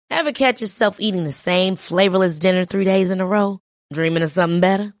Ever catch yourself eating the same flavorless dinner 3 days in a row? Dreaming of something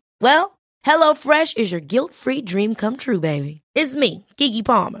better? Well, HelloFresh is your guilt-free dream come true, baby. It's me, Keke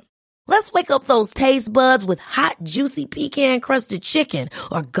Palmer. Let's wake up those taste buds with hot, juicy pecan-crusted chicken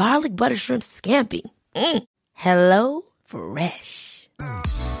or garlic butter shrimp scampi. Hello Fresh.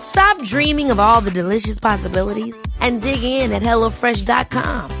 Stop dreaming of all the delicious possibilities and dig in at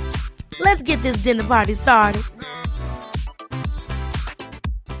HelloFresh.com. Let's get this dinner party started.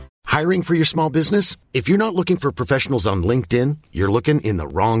 Hiring for your small business? If you're not looking for professionals on LinkedIn, you're looking in the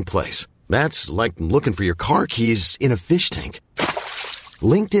wrong place. That's like looking for your car keys in a fish tank.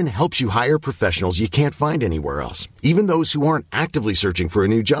 LinkedIn helps you hire professionals you can't find anywhere else, even those who aren't actively searching for a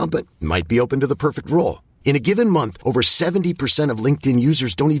new job but might be open to the perfect role. In a given month, over 70% of LinkedIn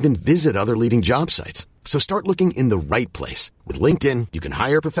users don't even visit other leading job sites. So start looking in the right place. With LinkedIn, you can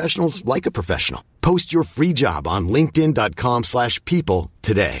hire professionals like a professional. Post your free job on linkedin.com/people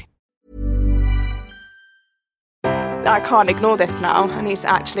today. I can't ignore this now. I need to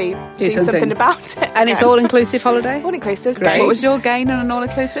actually do something about it. And it's all-inclusive holiday? All-inclusive. Great. What was your gain on an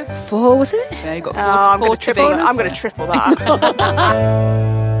all-inclusive? 4, was it? Yeah, you got 4. I'm going to triple. trips. I'm going to triple that.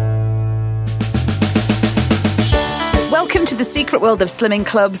 Welcome to the secret world of slimming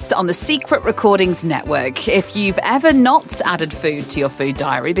clubs on the Secret Recordings Network. If you've ever not added food to your food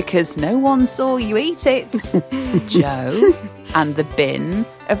diary because no one saw you eat it, Joe and the bin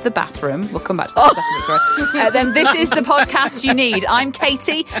of the bathroom, we'll come back to that in a second, Victoria, then this is the podcast you need. I'm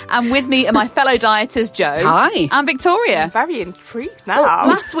Katie, and with me are my fellow dieters, Joe. Hi. And Victoria. I'm very intrigued now. Well,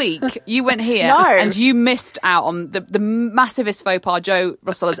 last week, you went here and you missed out on the massivest faux pas Joe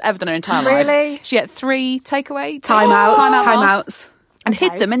Russell has ever done in her entire life. Really? She had 3 takeaway Timeouts. and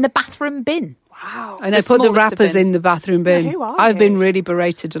hid them in the bathroom bin. Wow. And I put the wrappers in the bathroom bin. Yeah, who are I've you? been really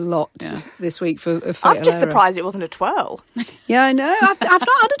berated a lot this week for a fatal I'm just error. surprised it wasn't a twirl. Yeah, I know. I've not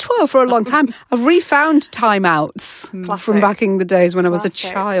had a twirl for a long time. I've refound timeouts from back in the days when I was a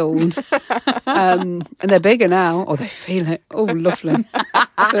child. And they're bigger now. Oh, they feel it. Oh, lovely.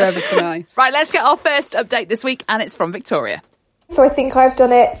 They're ever so nice. Right, let's get our first update this week, and it's from Victoria. So I think I've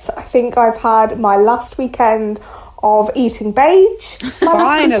done it. I think I've had my last weekend of eating beige, my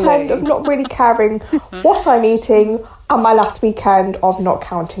last weekend of not really caring what I'm eating, and my last weekend of not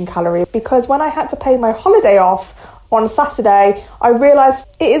counting calories. Because when I had to pay my holiday off on Saturday, I realised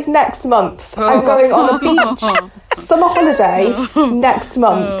it is next month. I'm going on a beach summer holiday next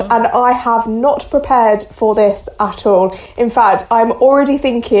month, and I have not prepared for this at all. In fact, I'm already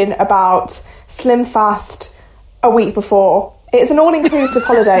thinking about Slim Fast a week before. It's an all-inclusive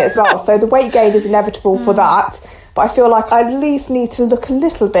holiday as well, so the weight gain is inevitable for that. But I feel like I at least need to look a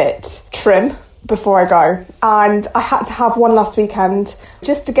little bit trim before I go. And I had to have one last weekend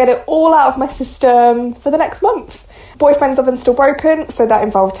just to get it all out of my system for the next month. Boyfriend's oven's still broken, so that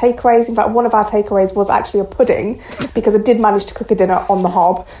involved takeaways. In fact, one of our takeaways was actually a pudding, because I did manage to cook a dinner on the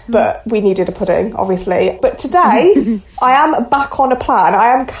hob, but we needed a pudding, obviously. But today, I am back on a plan. I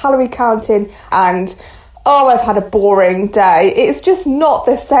am calorie counting, and I've had a boring day. It's just not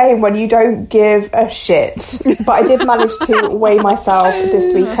the same when you don't give a shit. But I did manage to weigh myself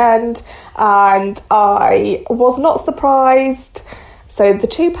this weekend, and I was not surprised. So the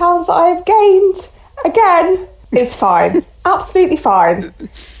 2 pounds that I have gained, again, is fine. Absolutely fine.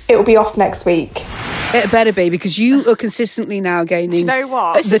 It will be off next week. It better be, because you are consistently now gaining. Do you know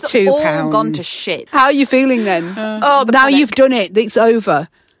what? The This 2 is all pounds. gone to shit. How are you feeling then? The now panic. you've done it. It's over.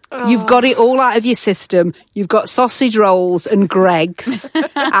 You've got it all out of your system. You've got sausage rolls and Greggs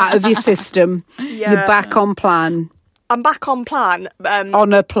out of your system. Yeah. You're back on plan. I'm back on plan.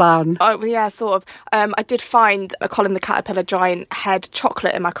 On a plan. Oh, yeah, sort of. I did find a Colin the Caterpillar giant head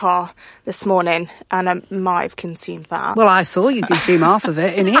chocolate in my car this morning, and I might have consumed that. Well, I saw you consume half of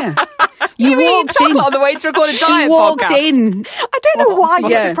it in here. You eat walked chocolate in on the way to record a She diet walked podcast. in. I don't know why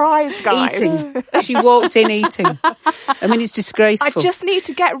you're surprised, guys. Eating. She walked in eating. I mean, it's I disgraceful. just need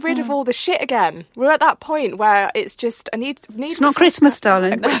to get rid of all the shit again. We're at that point where it's just I need. It's not Christmas,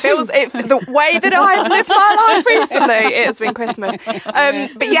 darling. It feels the way that I've lived my life recently. It's been Christmas,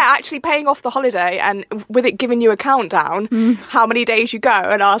 but yeah, actually paying off the holiday and with it giving you a countdown, how many days you go,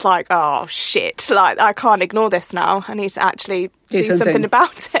 and I was like, oh shit, like I can't ignore this now. I need to actually do something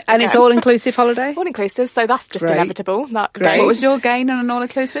about it. And it's all-inclusive holiday? All-inclusive, so that's just Great. inevitable. That Great. What was your gain on an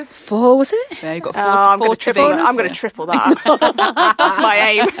all-inclusive? 4, was it? Yeah, you got I'm four going to triple. triples. I'm going to triple that. That's my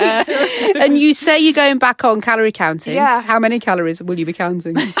aim. And you say you're going back on calorie counting. Yeah. How many calories will you be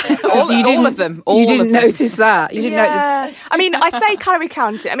counting? all of them. You didn't notice that. You didn't notice. I mean, I say calorie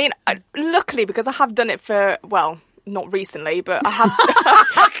counting. I mean, luckily, because I have done it for, well, not recently, but I have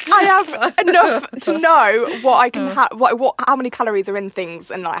I have enough to know what I can have, how many calories are in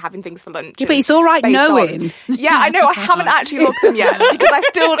things, and like having things for lunch. Yeah, but it's all right knowing. Yeah, I know. I haven't actually logged them yet because I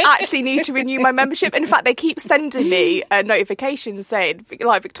still actually need to renew my membership. In fact, they keep sending me a notification saying,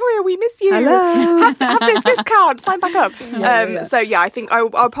 like, Victoria, we miss you. Hello. Have this discount. Sign back up. So yeah, I think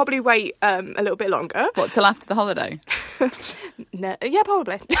I'll probably wait a little bit longer. What, till after the holiday? No, yeah,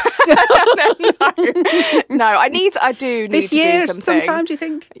 probably. No, I do need this to year, do something. sometime, do you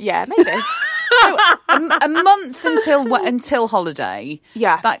think? Yeah, maybe. So a month until holiday.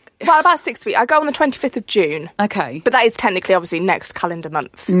 Yeah. Well, about 6 weeks. I go on the 25th of June. Okay. But that is technically, obviously, next calendar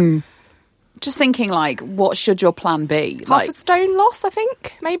month. Just thinking, like, what should your plan be? Half a stone loss, I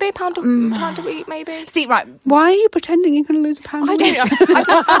think. Maybe pound a week, maybe. See, right. Why are you pretending you're going to lose a pound? I don't know.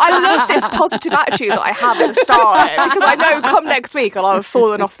 I love this positive attitude that I have at the start of it, because I know come next week I'll have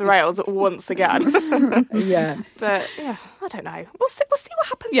fallen off the rails once again. Yeah. But, yeah, I don't know. We'll see what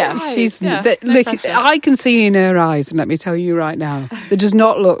happens. Yeah, next. Look, I can see in her eyes, and let me tell you right now, there does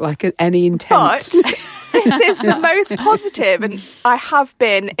not look like any intent. But this is the most positive, and I have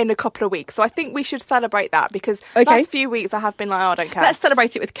been in a couple of weeks, so I think we should celebrate that, because the last few weeks I have been like, oh, I don't care. Let's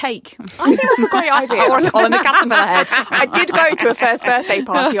celebrate it with cake. I think that's a great idea. Or a column of caterpillar head. I did go to a first birthday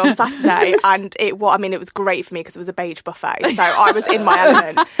party on Saturday, and it was great for me because it was a beige buffet, so I was in my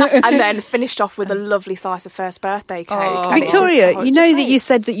element, and then finished off with a lovely slice of first birthday cake. Victoria, you know that you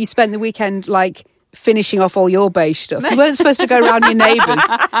said that you spent the weekend like finishing off all your beige stuff. You weren't supposed to go around your neighbours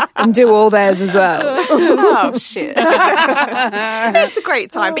and do all theirs as well. Oh shit! It's a great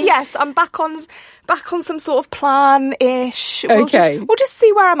time, but yes, I'm back on some sort of plan-ish. We'll just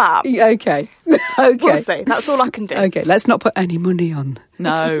see where I'm at. Okay. We'll see. That's all I can do. Okay, let's not put any money on.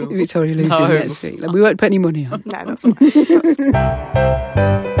 No. Victoria losing next week. We won't put any money on. No, that's fine.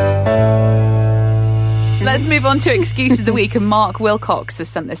 Let's move on to Excuse of the Week, and Mark Wilcox has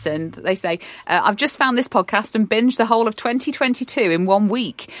sent this in. They say, I've just found this podcast and binged the whole of 2022 in 1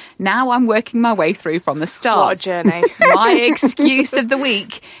 week. Now I'm working my way through from the start. What a journey. My excuse of the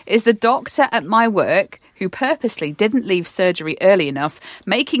week is the doctor at my work who purposely didn't leave surgery early enough,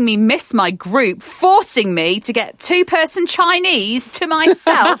 making me miss my group, forcing me to get 2-person Chinese to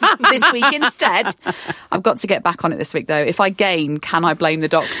myself this week instead. I've got to get back on it this week, though. If I gain, can I blame the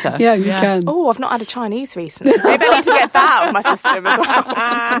doctor? Yeah, you can. Oh, I've not had a Chinese recently. Maybe I need to get that out of my system as well.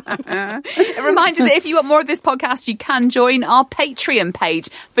 A reminder that if you want more of this podcast, you can join our Patreon page.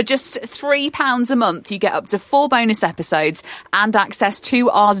 For just £3 a month, you get up to 4 bonus episodes and access to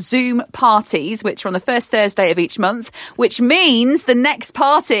our Zoom parties, which are on the first Thursday of each month, which means the next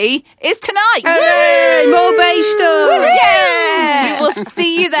party is tonight. Hey, more beige stuff. Yeah! We will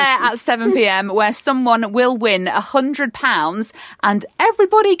see you there at 7 p.m, where someone will win £100 and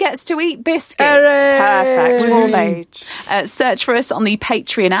everybody gets to eat biscuits. Perfect. More beige. Search for us on the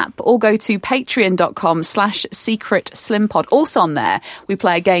Patreon app or go to patreon.com/secretslimpod. Also on there, we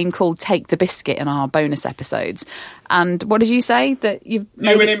play a game called Take the Biscuit in our bonus episodes. And what did you say? That you've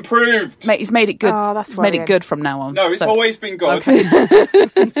new and improved. He's made it good. Oh, that's he's made it good from now on. No, it's always been good. Okay.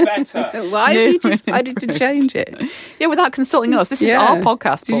 It's better. Why have you decided to change it? Yeah, without consulting us. This is our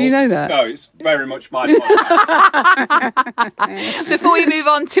podcast. Did you know that? No, it's very much my podcast. Before we move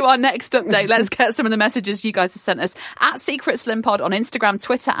on to our next update, let's get some of the messages you guys have sent us at Secret Slim Pod on Instagram,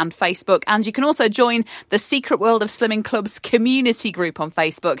 Twitter and Facebook. And you can also join the Secret World of Slimming Club's community group on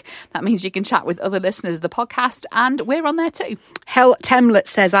Facebook. That means you can chat with other listeners of the podcast, and we're on there too. Hell Temlet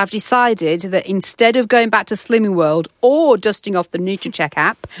says, I've decided that instead of going back to Slimming World or dusting off the NutriCheck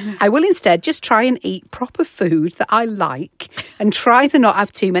app, I will instead just try and eat proper food that I like and try to not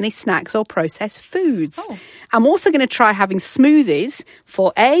have too many snacks or processed foods. I'm also going to try having smoothies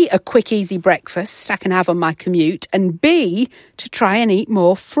for A, a quick, easy breakfast I can have on my commute, and B, to try and eat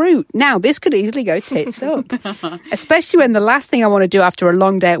more fruit. Now, this could easily go tits up, especially when the last thing I want to do after a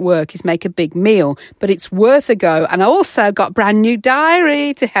long day at work is make a big meal, but it's worth a go. And I also got a brand new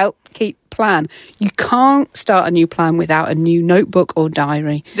diary to help keep plan. You can't start a new plan without a new notebook or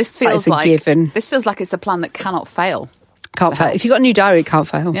diary. This feels like given. This feels like it's a plan that cannot fail. Can't fail. If you've got a new diary, it can't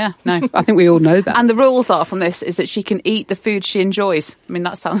fail. Yeah, no. I think we all know that. And the rules are from this is that she can eat the food she enjoys. I mean,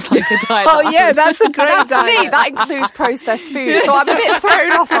 that sounds like a diet. Oh, yeah, that's a great diet. To me, that includes processed food, so I'm a bit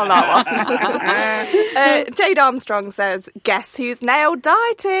thrown off on that one. Jade Armstrong says, guess who's nailed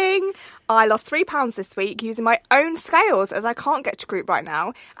dieting? I lost £3 this week using my own scales as I can't get to group right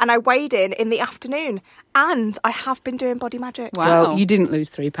now, and I weighed in the afternoon. And I have been doing body magic. Wow. Well, you didn't lose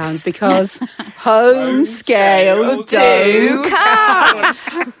 £3 because home scales do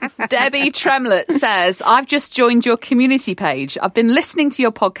count. Debbie Tremlett says, I've just joined your community page. I've been listening to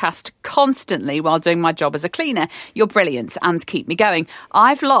your podcast constantly while doing my job as a cleaner. You're brilliant and keep me going.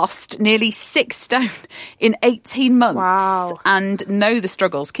 I've lost nearly 6 stone in 18 months. Wow. And know the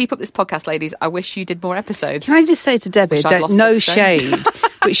struggles. Keep up this podcast, ladies. I wish you did more episodes. Can I just say to Debbie, I've lost no 6 stone. shade,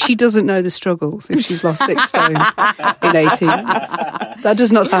 but she doesn't know the struggles if she's lost 6 stone in 18 months. That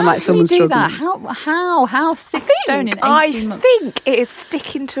does not sound like someone do struggling. that? How 6 stone in 18 months? I think it is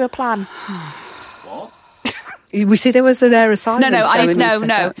sticking to a plan. We see there was an air of silence.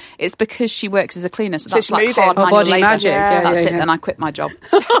 No. It's because she works as a cleaner, so that's She's like moving. hard Oh, manual body labour. magic. Yeah, That's it. yeah. Then I quit my job.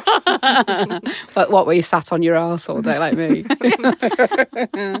 But what, were you sat on your arse all day like me?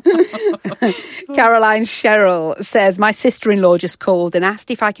 Caroline Sherrill says, my sister-in-law just called and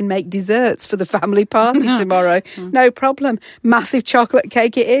asked if I can make desserts for the family party tomorrow. No problem. Massive chocolate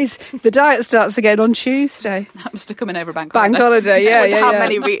cake it is. The diet starts again on Tuesday. That must have come in over bank Bank holiday. holiday, How yeah.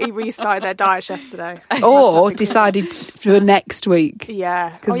 many restarted their diets yesterday? Or decided for next week.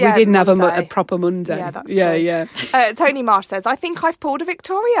 Yeah. Because we didn't have Monday. a proper Monday. Yeah, that's yeah, true. yeah. Tony Marsh says, I think I've pulled a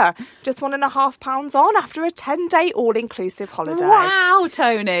Victoria. Just £1.5 on after a 10-day all-inclusive holiday. Wow,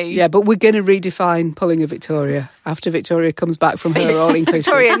 Tony. Yeah, but we're going to redefine pulling a Victoria after Victoria comes back from her all-inclusive.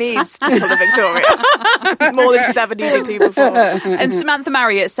 Victoria needs to pull a Victoria. More than she's ever needed to before. And Samantha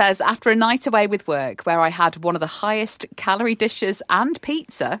Marriott says, after a night away with work where I had one of the highest calorie dishes and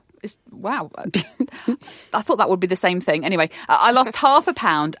pizza, wow, I thought that would be the same thing. Anyway, I lost £0.5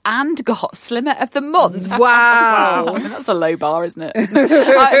 pound and got Slimmer of the Month. Wow. I mean, that's a low bar, isn't it?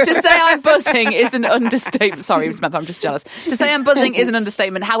 To say I'm buzzing is an understatement. Sorry, Samantha, I'm just jealous. To say I'm buzzing is an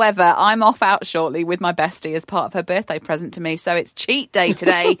understatement. However, I'm off out shortly with my bestie as part of her birthday present to me. So it's cheat day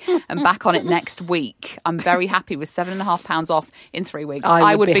today and back on it next week. I'm very happy with £7.5 off in 3 weeks.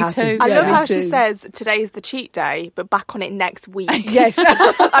 I would be happy. too. I Yeah, love me how too. she says today's the cheat day, but back on it next week. Yes.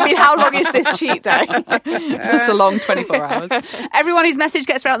 I mean, how long is this cheat day? It's a long 24 hours. Everyone whose message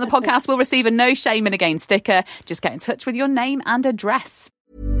gets read out on the podcast will receive a No Shame in a Gain sticker. Just get in touch with your name and address.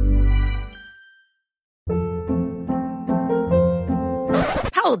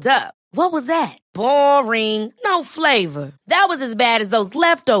 Hold up. What was that? Boring. No flavor. That was as bad as those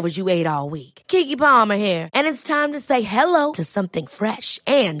leftovers you ate all week. Keke Palmer here, and it's time to say hello to something fresh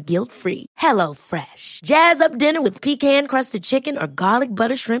and guilt-free. Hello Fresh. Jazz up dinner with pecan-crusted chicken or garlic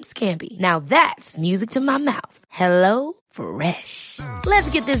butter shrimp scampi. Now that's music to my mouth. Hello Fresh. Let's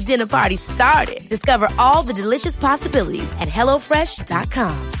get this dinner party started. Discover all the delicious possibilities at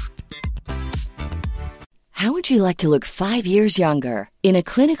HelloFresh.com. How would you like to look 5 years younger? In a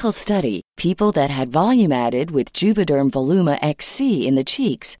clinical study, people that had volume added with Juvederm Voluma XC in the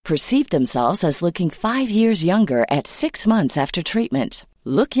cheeks perceived themselves as looking 5 years younger at 6 months after treatment.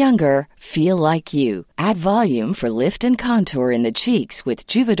 Look younger, feel like you. Add volume for lift and contour in the cheeks with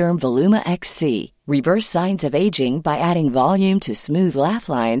Juvederm Voluma XC. Reverse signs of aging by adding volume to smooth laugh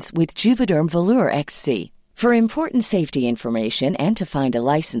lines with Juvederm Volure XC. For important safety information and to find a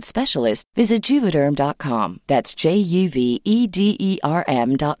licensed specialist, visit Juvederm.com. That's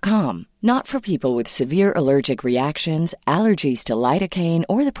JUVEDERM.com. Not for people with severe allergic reactions, allergies to lidocaine,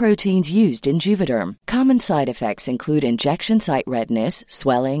 or the proteins used in Juvederm. Common side effects include injection site redness,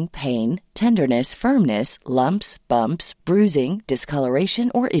 swelling, pain, tenderness, firmness, lumps, bumps, bruising, discoloration,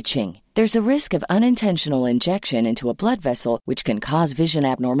 or itching. There's a risk of unintentional injection into a blood vessel, which can cause vision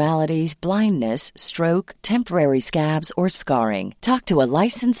abnormalities, blindness, stroke, temporary scabs, or scarring. Talk to a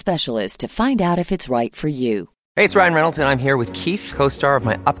licensed specialist to find out if it's right for you. Hey, it's Ryan Reynolds, and I'm here with Keith, co-star of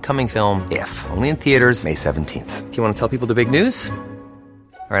my upcoming film, If, only in theaters May 17th. Do you want to tell people the big news?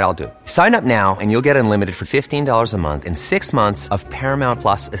 All right, I'll do it. Sign up now and you'll get unlimited for $15 a month and 6 months of Paramount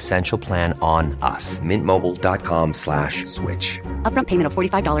Plus Essential Plan on us. MintMobile.com/switch. Upfront payment of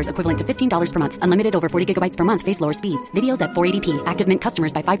 $45 equivalent to $15 per month. Unlimited over 40 gigabytes per month. Face lower speeds. Videos at 480p. Active Mint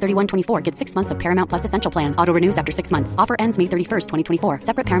customers by 531.24 get 6 months of Paramount Plus Essential Plan. Auto renews after 6 months. Offer ends May 31st, 2024.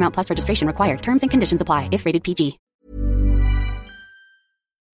 Separate Paramount Plus registration required. Terms and conditions apply if rated PG.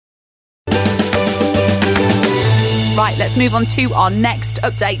 Right, let's move on to our next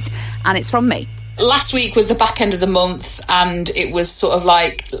update, and it's from me. Last week was the back end of the month, and it was sort of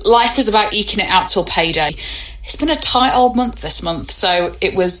like life was about eking it out till payday. It's been a tight old month this month, so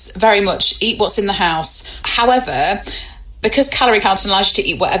it was very much eat what's in the house. However, because calorie counting allows you to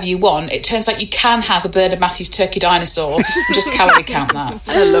eat whatever you want, it turns out you can have a Bernard Matthews turkey dinosaur and just calorie count that.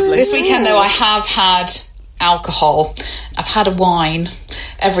 So lovely. This weekend, though, I have had alcohol. I've had a wine.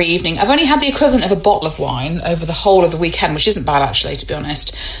 every evening. I've only had the equivalent of a bottle of wine over the whole of the weekend, which isn't bad, actually, to be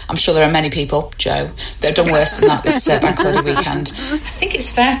honest. I'm sure there are many people, Joe, that have done worse than that this bank holiday weekend. I think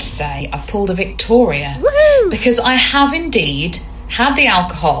it's fair to say I've pulled a Victoria. Woo! Because I have indeed had the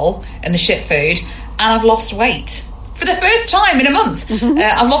alcohol and the shit food, and I've lost weight. For the first time in a month.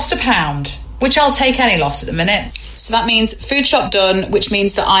 I've lost £1 pound, which I'll take any loss at the minute. So that means food shop done, which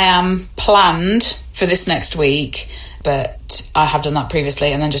means that I am planned for this next week. But I have done that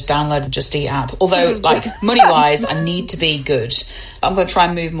previously and then just downloaded the Just Eat app. Although, like, money-wise, I need to be good. I'm going to try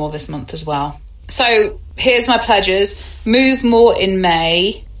and move more this month as well. So here's my pledges. Move more in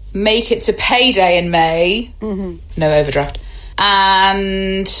May. Make it to payday in May. No overdraft.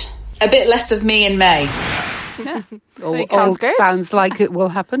 And a bit less of me in May. Yeah. All sounds like it will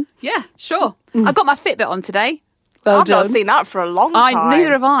happen. Yeah, sure. I've got my Fitbit on today. I've not seen that for a long time.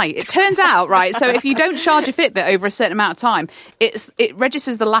 Neither have I. It turns out, right, so if you don't charge your Fitbit over a certain amount of time, it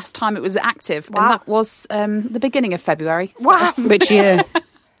registers the last time it was active. Wow. And that was the beginning of February. So. Wow. Which year?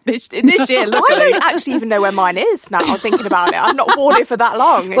 This year, luckily. I don't actually even know where mine is now. I'm thinking about it. I've not worn it for that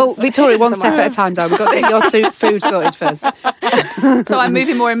long. Well, Victoria, one step at a time, though. We've got to get your food sorted first. So I'm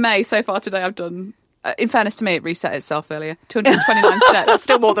moving more in May. So far today I've done... in fairness to me, it reset itself earlier. 229 steps.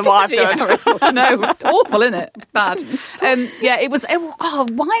 Still more than what I've done. I know. Awful, isn't it? Bad. Yeah, it was...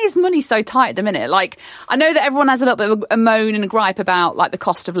 why is money so tight at the minute? Like, I know that everyone has a little bit of a moan and a gripe about, like, the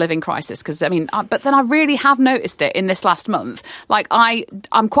cost of living crisis, because, I mean... but then I really have noticed it in this last month. Like,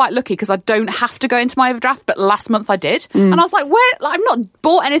 I'm quite lucky because I don't have to go into my overdraft, but last month I did. And I was like, I've not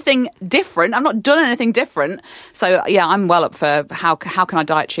bought anything different. I've not done anything different. So, yeah, I'm well up for how can I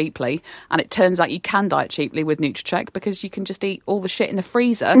diet cheaply? And it turns out you can diet cheaply with Nutricheck because you can just eat all the shit in the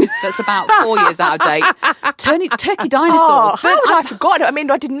freezer that's about 4 years out of date. Turkey dinosaurs. How would I have forgotten? I mean,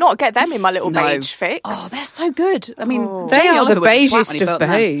 I did not get them in my little beige fix. Oh, they're so good. I mean, they are the beigest of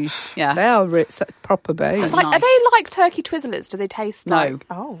beige. Yeah, they are proper beige. Like, nice. Are they like turkey Twizzlers? Do they taste like?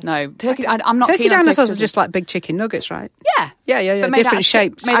 No. Turkey. I'm not. Turkey keen on dinosaurs are just like big chicken nuggets, right? Yeah. Different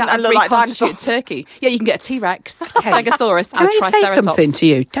shapes. Made out of reconstituted turkey. Yeah, you can get a T-Rex, a Stegosaurus, and a Triceratops. Can I say something to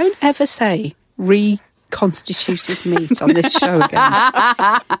you? Don't ever say reconstituted meat on this show again.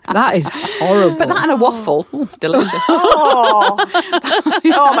 That is horrible. But that and a waffle. Ooh, delicious. Oh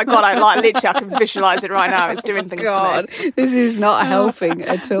my God, literally I can visualise it right now. It's doing things to me. This is not helping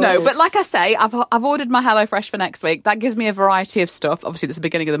at all. No, but like I say, I've ordered my HelloFresh for next week. That gives me a variety of stuff. Obviously, this is the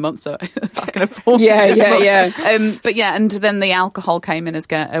beginning of the month, so I can afford Yeah. But yeah, and then the alcohol came in as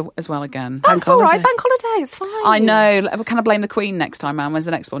well again. That's all right, bank holiday, it's fine. I know. Can I blame the Queen next time round? When's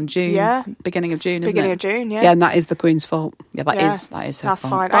the next one? June? Yeah. Beginning of June, isn't it? Beginning of June, yeah. Yeah, and that is the Queen's fault. Yeah, that is her That's fault.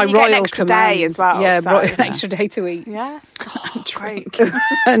 fine. By and you royal get an extra command day as well. Yeah, so. an extra day to eat. Yeah. Drink.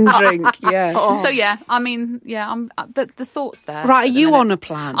 And drink, yeah. So yeah, I mean, yeah, I'm the thoughts there. Right, are you on a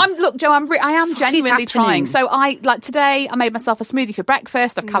plan? Look, Joe, I am genuinely trying. So today I made myself a smoothie for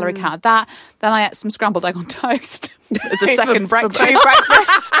breakfast. I've calorie counted that. Then I ate some scrambled egg on toast as a second breakfast. For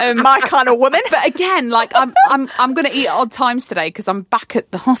breakfast. My kind of woman. But again, like I'm going to eat at odd times today because I'm back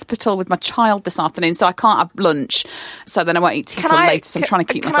at the hospital with my child this afternoon, so I can't have lunch. So then I won't eat tea till later. So I'm trying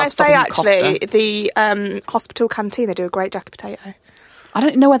to keep myself stopping at Costa. Can I say actually, the hospital canteen, they do a great jacket potato. I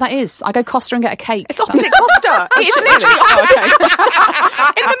don't know where that is. I go Costa and get a cake. It's opposite Costa. It's literally opposite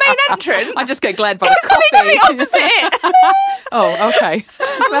Costa. In the main entrance. I just get glared by the coffee. Literally opposite. Oh, okay.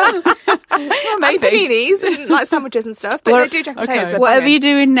 Well, maybe. And paninis and like sandwiches and stuff. But they do jacket potatoes. Whatever you're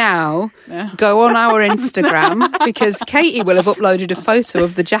doing now, go on our Instagram because Katie will have uploaded a photo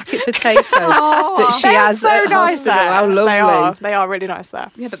of the jacket potato that she has so at nice hospital. there. How lovely. They are really nice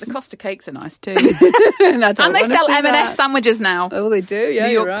there. Yeah, but the Costa cakes are nice too. And they sell M&S sandwiches now. Oh, they do. Yeah,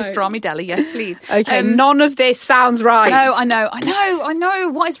 New York right. pastrami deli. Yes, please. Okay, none of this sounds right. No, I know.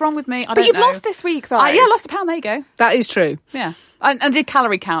 What is wrong with me? But you've lost this week, though. Yeah, I lost £1. There you go. That is true. Yeah. I did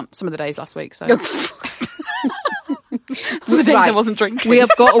calorie count some of the days last week, so... the days I wasn't drinking. We have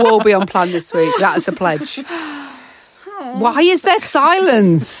got to all be on plan this week. That's a pledge. Why is there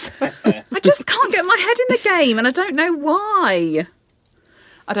silence? I just can't get my head in the game, and I don't know why.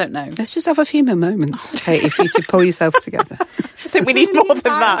 I don't know. Let's just have a few more moments, Katie, for you to pull yourself together. I think we need more than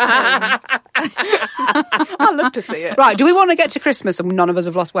that. I'd love to see it. Right, do we want to get to Christmas and none of us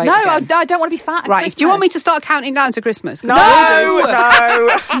have lost weight? No, again? I don't want to be fat. Right, Christmas. do you want me to start counting down to Christmas? No. I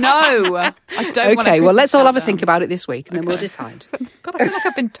don't want to. Okay, well, let's all have a think about it this week and then we'll decide. God, I feel like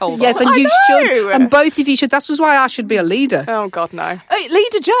I've been told. Yes, and you should. And both of you should. That's just why I should be a leader. Oh, God, no. Hey,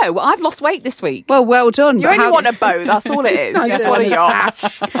 Leader Joe, I've lost weight this week. Well done. You only want a bow, that's all it is. I just want a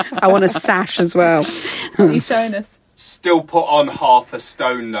sash. I want a sash as well. What are you showing us? Still put on ½ a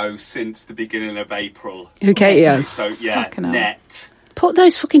stone, though, since the beginning of April. Who Katie has? So, yeah, net. Put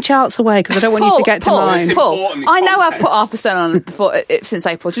those fucking charts away because I don't want you to get to mine. Paul, I know I've put 0.5% on before, since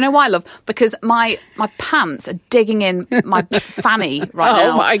April. Do you know why, love? Because my pants are digging in my fanny right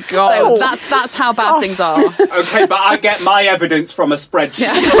now. Oh my God. So that's how bad things are. Okay, but I get my evidence from a spreadsheet.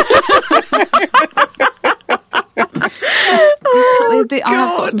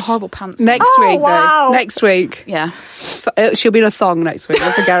 I've got some horrible pants. Next week, wow. though. Next week. Yeah. She'll be in a thong next week.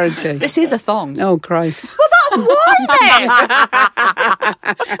 That's a guarantee. This is a thong. Oh, Christ. Well, that's why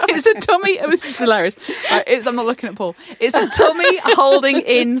then. It's a tummy. This is hilarious. Right, I'm not looking at Paul. It's a tummy holding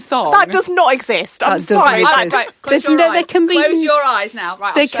in thong. That does not exist. I'm That doesn't sorry. exist. Right, close Listen, your there eyes. can be- Close your eyes now.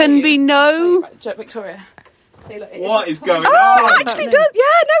 Right, There can be no... Right, Victoria. See, look, What is going Oh, on? it actually does. Yeah,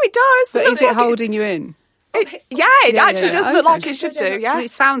 no, it does. But Looks is it like holding you in? it actually yeah. does look like it should do, yeah. It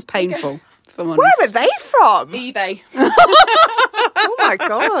sounds painful. If I'm honest. Where are they from? eBay. Oh my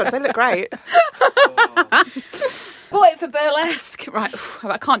God, they look great. Boy, for burlesque. Right,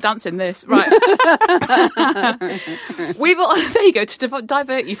 I can't dance in this. Right. There you go. To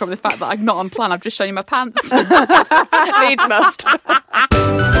divert you from the fact that I'm not on plan, I've just shown you my pants. Needs must.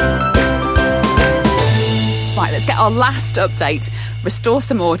 Right, let's get our last update. Restore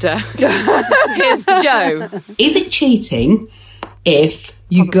some order. Here's Joe. Is it cheating if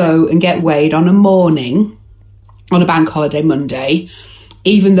you go and get weighed on a morning, on a bank holiday Monday,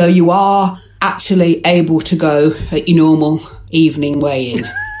 even though you are actually able to go at your normal evening weigh-in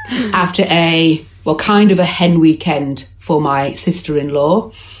after kind of a hen weekend for my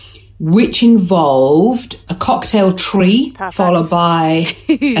sister-in-law, which involved a cocktail tree followed by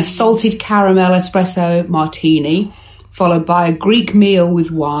a salted caramel espresso martini, followed by a Greek meal with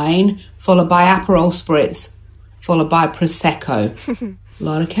wine, followed by Aperol spritz, followed by Prosecco. A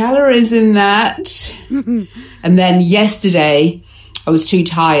lot of calories in that. And then yesterday, I was too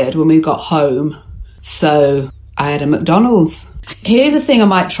tired when we got home, so I had a McDonald's. Here's a thing I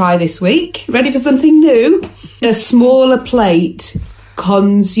might try this week. Ready for something new? A smaller plate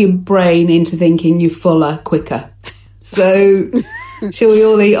cons your brain into thinking you're fuller quicker. So, shall we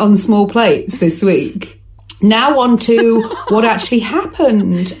all eat on small plates this week? Now on to what actually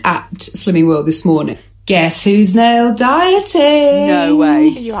happened at Slimming World this morning. Guess who's nailed dieting? No way.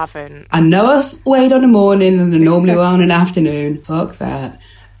 You haven't. I know I've weighed on a morning and I normally weigh on an afternoon. Fuck that.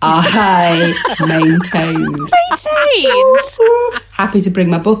 I maintained. Happy to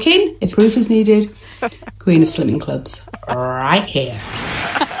bring my book in if proof is needed. Queen of Slimming Clubs. Right here.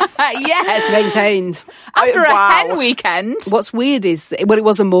 Yes. Maintained. After a hen weekend. What's weird is, it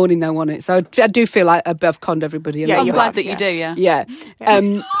was a morning though, wasn't it? So I do feel like I've conned everybody. I'm glad that you do, yeah. Yeah.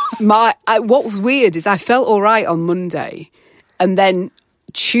 What was weird is I felt all right on Monday, and then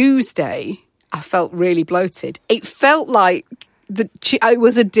Tuesday I felt really bloated. It felt like it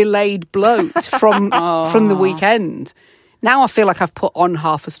was a delayed bloat from the weekend. Now I feel like I've put on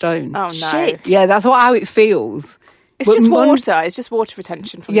half a stone. Oh no! Shit. Yeah, that's how it feels. It's just water. It's just water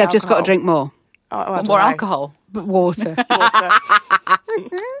retention from the I've just got to drink more. More alcohol. But water. Water.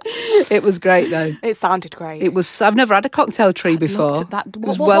 It was great though. It sounded great. It was. I've never had a cocktail tree before. Looked at that. It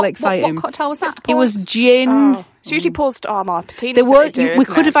was exciting. What cocktail was that? It was gin. It's usually Paul Star Martini. We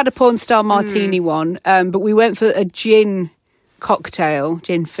could have had a porn star martini one, but we went for a gin cocktail,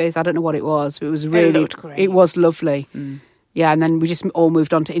 gin fizz. I don't know what it was, but it was really. It looked great. It was lovely. Yeah, and then we just all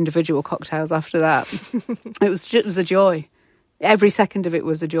moved on to individual cocktails after that. It was a joy. Every second of it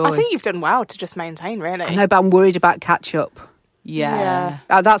was a joy. I think you've done well to just maintain, really. I know, but I'm worried about catch up. Yeah.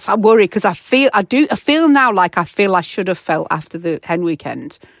 I worry because I feel now like I feel I should have felt after the hen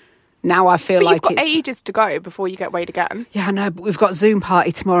weekend. Now I feel but like you've got it's ages to go before you get weighed again. Yeah, I know, but we've got Zoom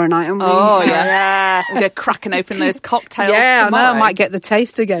party tomorrow night, haven't we? Oh, yeah. We're cracking open those cocktails yeah, tomorrow. I know, I might get the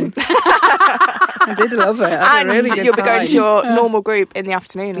taste again. I did love it. I had a really good you'll be time. going to your normal group in the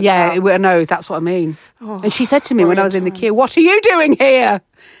afternoon as Yeah, well. I know, that's what I mean. Oh, and she said to me when I was in the queue, "What are you doing here?"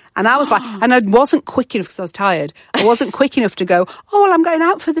 And I was like, and I wasn't quick enough because I was tired. I wasn't quick enough to go, "Oh, well, I'm going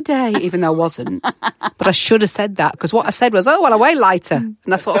out for the day," even though I wasn't. But I should have said that because what I said was, "Oh, well, I weigh lighter."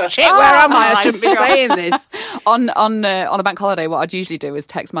 And I thought, oh, shit, where am I? I shouldn't be saying this. On a bank holiday, what I'd usually do is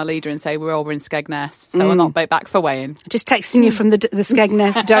text my leader and say, we're over in Skegness, so we're not back for weighing. Just texting you from the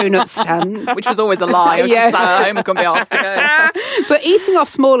Skegness donut stand. Which was always a lie. I was just sat at home and couldn't be asked to go. But eating off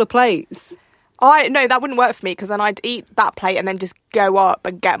smaller plates. No, that wouldn't work for me because then I'd eat that plate and then just go up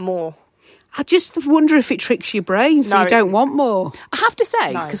and get more. I just wonder if it tricks your brain so you don't want more. I have to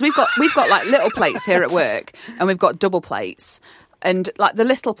say, because we've got like little plates here at work and we've got double plates. And like the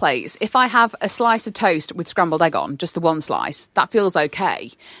little plates, if I have a slice of toast with scrambled egg on, just the one slice, that feels okay.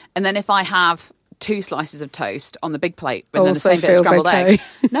 And then if I have 2 slices of toast on the big plate and then the Also same bit of feels scrambled okay.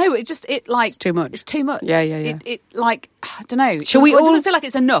 egg. No, it's too much. It's too much. Yeah. It I don't know. It Shall we all- doesn't feel like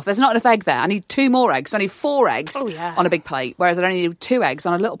it's enough. There's not enough egg there. I need 2 more eggs. So I need 4 eggs on a big plate, whereas I only need 2 eggs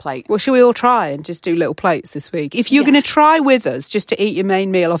on a little plate. Well, shall we all try and just do little plates this week? If you're going to try with us just to eat your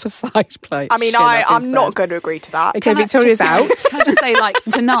main meal off a side plate. I mean, I'm not going to agree to that. Okay, Victoria's out. Can I just say, like,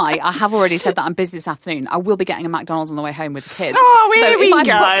 tonight, I have already said that I'm busy this afternoon. I will be getting a McDonald's on the way home with the kids. Oh, here we go.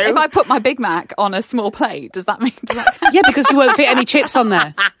 If I put my Big Mac on a small plate, does that mean... Yeah, because you won't fit any chips on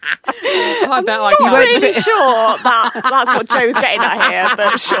there. I bet I I'm can. not really sure that's what Joe's getting at here,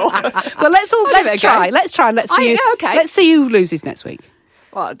 but sure. Well, let's try. Let's try. Let's see. Okay. Let's see who loses next week.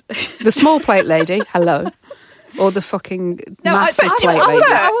 What? The small plate lady. Hello. Or the fucking massive plate lady.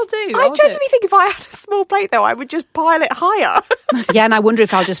 I will do. I genuinely think if I had a small plate, though, I would just pile it higher. Yeah, and I wonder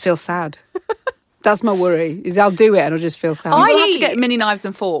if I'll just feel sad. That's my worry, is I'll do it and I'll just feel sad. You'll have to get mini knives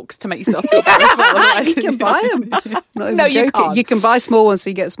and forks to make yourself feel better as well. Otherwise You can buy them. No, you can't. You can buy small ones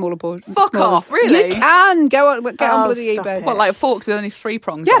so you get a smaller portion. Fuck off, really? You can. Get on bloody stop eBay. it. What, like forks with only 3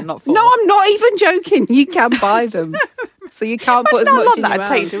 prongs Yeah. on, not 4? No, I'm not even joking. You can buy them. So you can't put as Imagine how much long in your that'd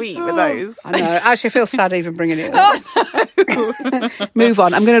take mouth. to eat with those. I know. Actually, I feel sad even bringing it up. Move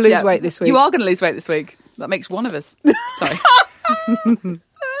on. I'm going to lose weight this week. You are going to lose weight this week. That makes one of us. Sorry.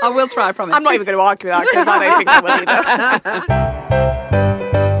 I will try, I promise. I'm not even going to argue with that because I don't think I will either.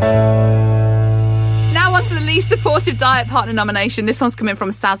 Now on to the least supportive diet partner nomination. This one's coming from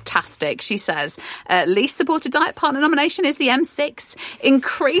Saztastic. She says, least supportive diet partner nomination is the M6.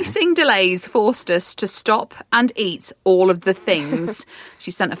 Increasing delays forced us to stop and eat all of the things. She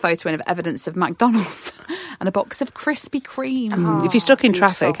sent a photo in of evidence of McDonald's and a box of Krispy Kreme. If you're stuck in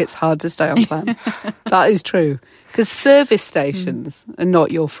traffic, it's hard to stay on plan. That is true. Because service stations are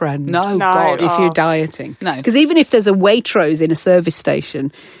not your friend. No, God. If you're dieting. No. Because even if there's a Waitrose in a service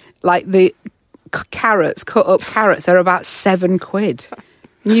station, like the cut up carrots are about £7.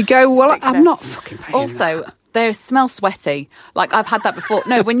 And you go, well, I'm not fucking paying Also, that. they smell sweaty. Like, I've had that before.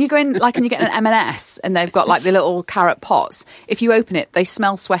 No, when you go in, like, and you get an M&S and they've got, like, the little carrot pots, if you open it, they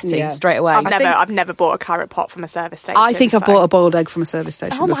smell sweaty straight away. I've never bought a carrot pot from a service station. I think I've bought a boiled egg from a service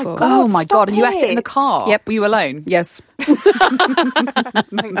station before. Oh, my God. And you ate stop it in the car? Yep. Were you alone? Yes.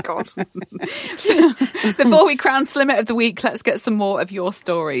 Thank God. Before we crown Slimmer of the Week, let's get some more of your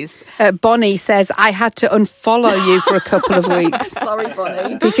stories. Bonnie says, I had to unfollow you for a couple of weeks. Sorry,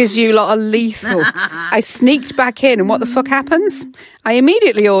 Bonnie. Because you lot are lethal. I sneaked back in and what the fuck happens? I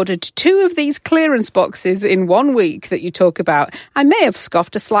immediately ordered 2 of these clearance boxes in 1 week that you talk about. I may have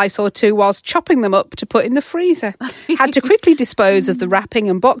scoffed a slice or 2 whilst chopping them up to put in the freezer. Had to quickly dispose of the wrapping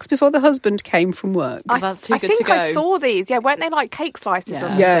and box before the husband came from work. That's too I good think to go. I saw these. Yeah, weren't they like cake slices or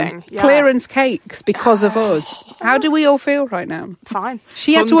something? Yeah. Clearance cakes because of us. How do we all feel right now? Fine.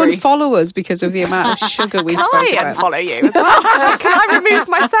 She had Hungry. to unfollow us because of the amount of sugar we Can spoke I about. unfollow you as well? Can I remove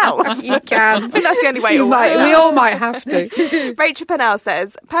myself? You can. I think that's the only way You it'll might, work. we all might have to. Rachel Pennell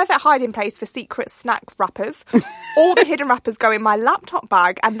says, perfect hiding place for secret snack wrappers. All the hidden wrappers go in my laptop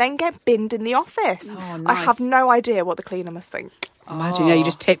bag and then get binned in the office. Oh, nice. I have no idea what the cleaner must think. Imagine, you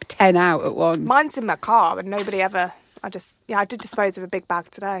just tip 10 out at once. Mine's in my car and nobody ever... I did dispose of a big bag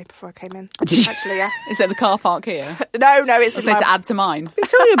today before I came in. Did you? Actually, yes. Is it the car park here? No, it's... So to add to mine.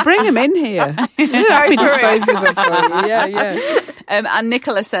 Victoria, bring them in here. Happy dispose of them for you. Yeah. And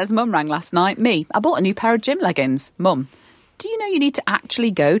Nicola says, Mum rang last night. Me, I bought a new pair of gym leggings. Mum, do you know you need to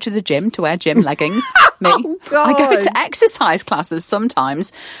actually go to the gym to wear gym leggings? Me, God. I go to exercise classes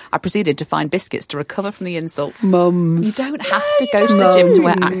sometimes. I proceeded to find biscuits to recover from the insult. Mums. You don't have to go to the gym to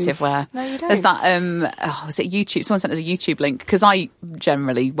wear activewear. No, you don't. There's that, is it YouTube? Someone sent us a YouTube link because I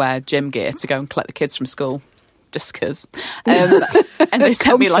generally wear gym gear to go and collect the kids from school. Just because, and they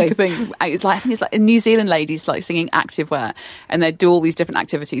sent me like a thing. I think it's like New Zealand ladies like singing activewear, and they do all these different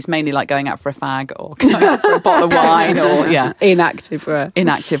activities, mainly like going out for a fag or going out for a bottle of wine or in activewear. In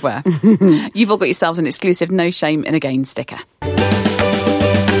activewear. You've all got yourselves an exclusive No Shame in a Gain sticker.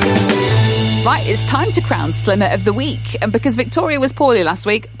 Right, it's time to crown Slimmer of the Week, and because Victoria was poorly last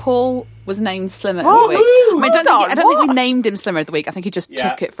week, Paul was named Slimmer of the Week. I don't think we named him Slimmer of the Week. I think he just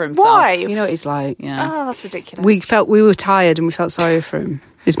took it for himself. Why? You know what he's like. Yeah. Oh, that's ridiculous. We were tired and we felt sorry for him.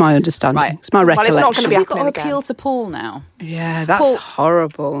 Is my understanding. Right. It's my recollection. Well, it's not going to be We've got to happening again. appeal to Paul now. Yeah, that's Paul-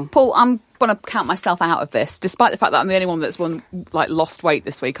 horrible. Paul, I'm going to count myself out of this, despite the fact that I'm the only one that's lost weight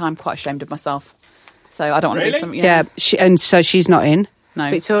this week. I'm quite ashamed of myself, so I don't want to be something. Yeah, and so she's not in. No.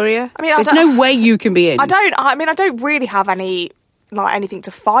 Victoria. I mean, there's no way you can be in. I don't really have anything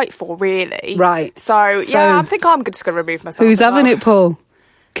to fight for, really. Right. So So- I think I'm just going to remove myself. Who's as having well. it, Paul?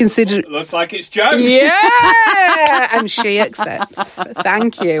 consider... It looks like it's Joe. Yeah! And she accepts.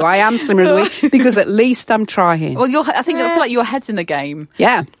 Thank you. I am Slimmer of the Week because at least I'm trying. Well, I feel like your head's in the game.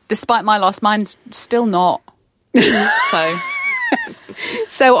 Yeah. Despite my loss, mine's still not.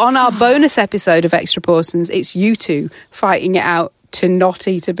 So on our bonus episode of Extra Portions, it's you two fighting it out to not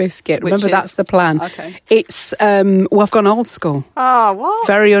eat a biscuit. Remember, that's the plan. Okay. It's, I've gone old school. Oh, what?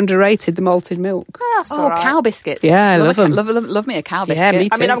 Very underrated, the malted milk. That's right. Cow biscuits. Yeah, I love them. Love me a cow biscuit. Yeah, me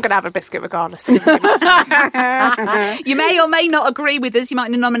too. I mean, I'm going to have a biscuit regardless. You may or may not agree with us. You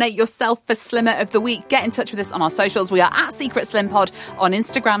might nominate yourself for Slimmer of the Week. Get in touch with us on our socials. We are at Secret Slim Pod on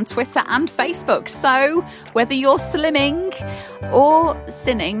Instagram, Twitter and Facebook. So whether you're slimming or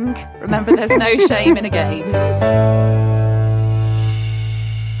sinning, remember there's no shame in a game.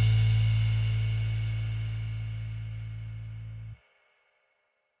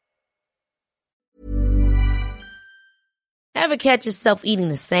 Ever catch yourself eating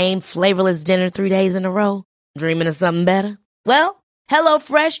the same flavorless dinner 3 days in a row? Dreaming of something better? Well,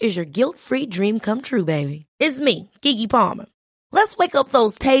 HelloFresh is your guilt-free dream come true, baby. It's me, Keke Palmer. Let's wake up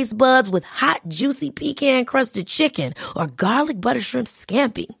those taste buds with hot, juicy pecan-crusted chicken or garlic butter shrimp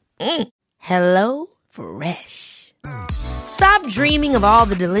scampi. Hello Fresh. Stop dreaming of all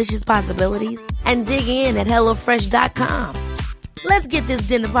the delicious possibilities and dig in at HelloFresh.com. Let's get this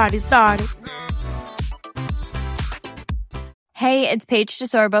dinner party started. Hey, it's Paige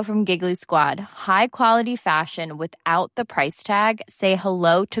DeSorbo from Giggly Squad. High quality fashion without the price tag. Say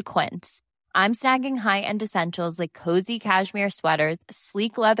hello to Quince. I'm snagging high-end essentials like cozy cashmere sweaters,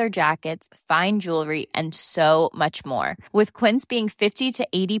 sleek leather jackets, fine jewelry, and so much more. With Quince being 50 to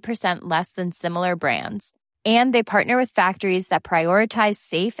 80% less than similar brands. And they partner with factories that prioritize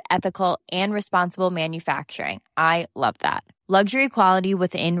safe, ethical, and responsible manufacturing. I love that. Luxury quality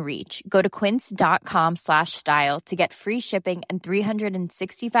within reach. Go to quince.com/style to get free shipping and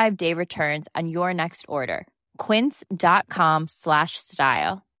 365-day returns on your next order.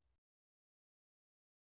 Quince.com/style.